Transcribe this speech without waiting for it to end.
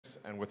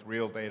evidence and with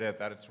real data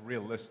that it's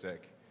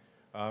realistic.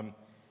 And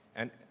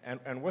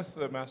with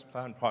the Master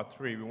Plan Part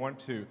 3, we want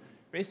to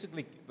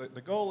basically,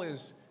 the goal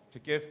is to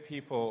give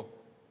people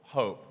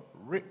hope,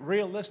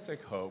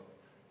 realistic hope,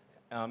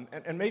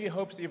 and maybe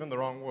hope's even the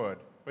wrong word,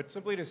 but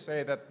simply to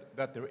say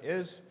that there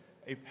is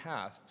a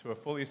path to a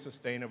fully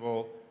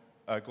sustainable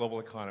global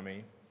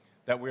economy,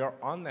 that we are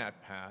on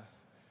that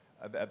path,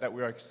 that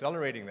we are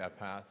accelerating that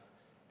path,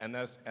 and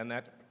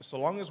that so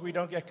long as we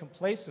don't get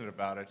complacent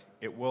about it,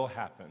 it will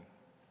happen.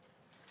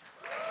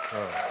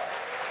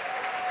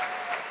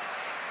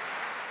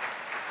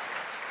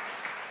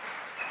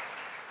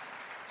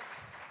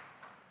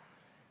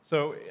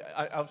 So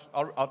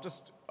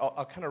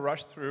I'll kind of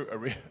rush through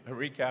a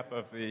recap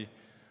of the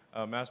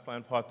Master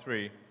Plan Part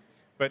 3,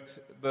 but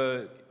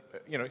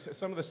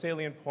some of the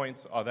salient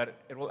points are that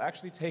it will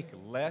actually take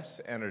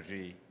less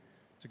energy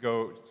to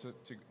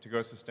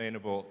go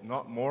sustainable,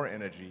 not more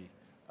energy.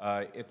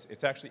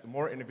 It's actually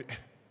more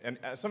and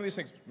some of these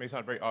things may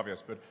sound very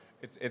obvious, but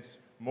it's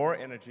more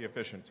energy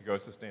efficient to go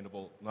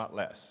sustainable, not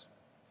less.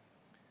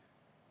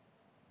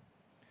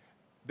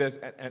 There's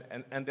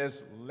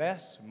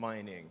less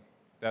mining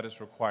that is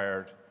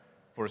required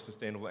for a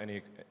sustainable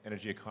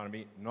energy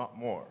economy, not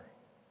more.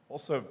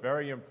 Also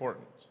very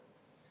important.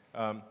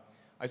 And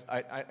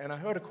I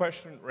heard a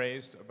question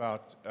raised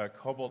about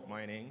cobalt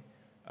mining,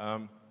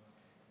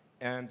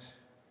 and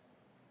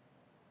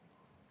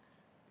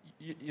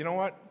you know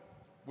what?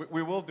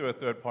 We will do a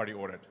third-party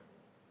audit.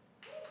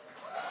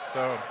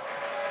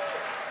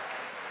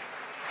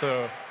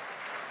 So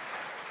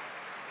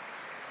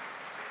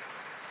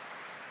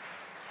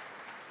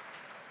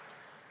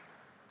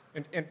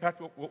in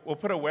fact, we'll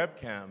put a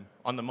webcam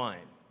on the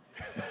mine.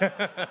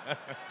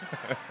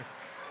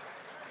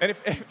 And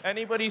if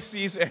anybody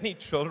sees any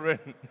children,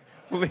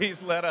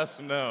 please let us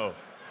know.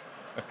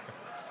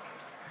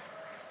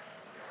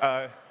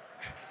 I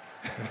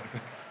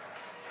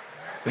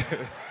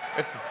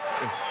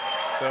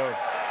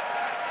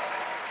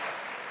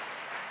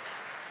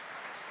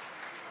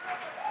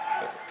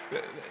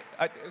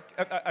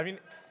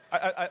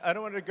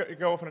don't want to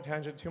go off on a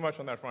tangent too much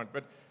on that front,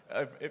 but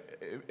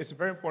it's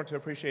very important to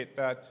appreciate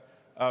that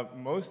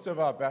most of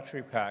our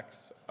battery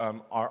packs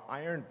are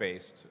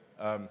iron-based.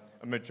 A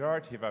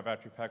majority of our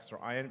battery packs are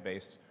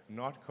iron-based,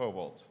 not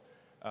cobalt.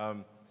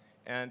 And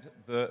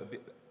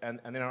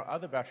then our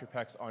other battery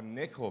packs are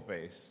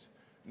nickel-based,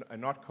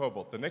 not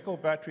cobalt. The nickel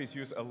batteries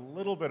use a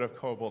little bit of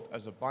cobalt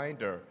as a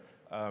binder,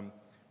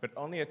 but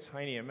only a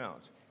tiny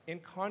amount. In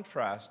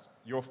contrast,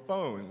 your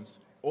phones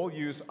all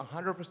use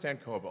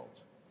 100%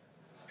 cobalt.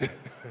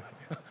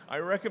 I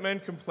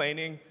recommend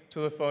complaining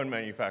to the phone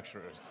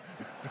manufacturers.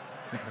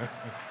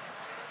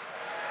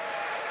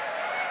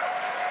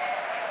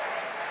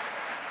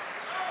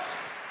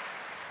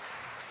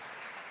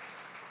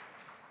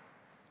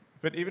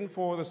 But even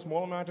for the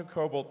small amount of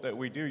cobalt that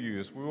we do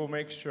use, we will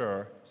make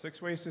sure,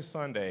 6 ways to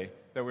Sunday,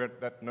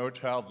 that no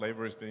child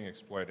labor is being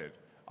exploited.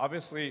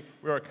 Obviously,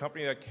 we're a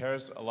company that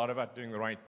cares a lot about doing the right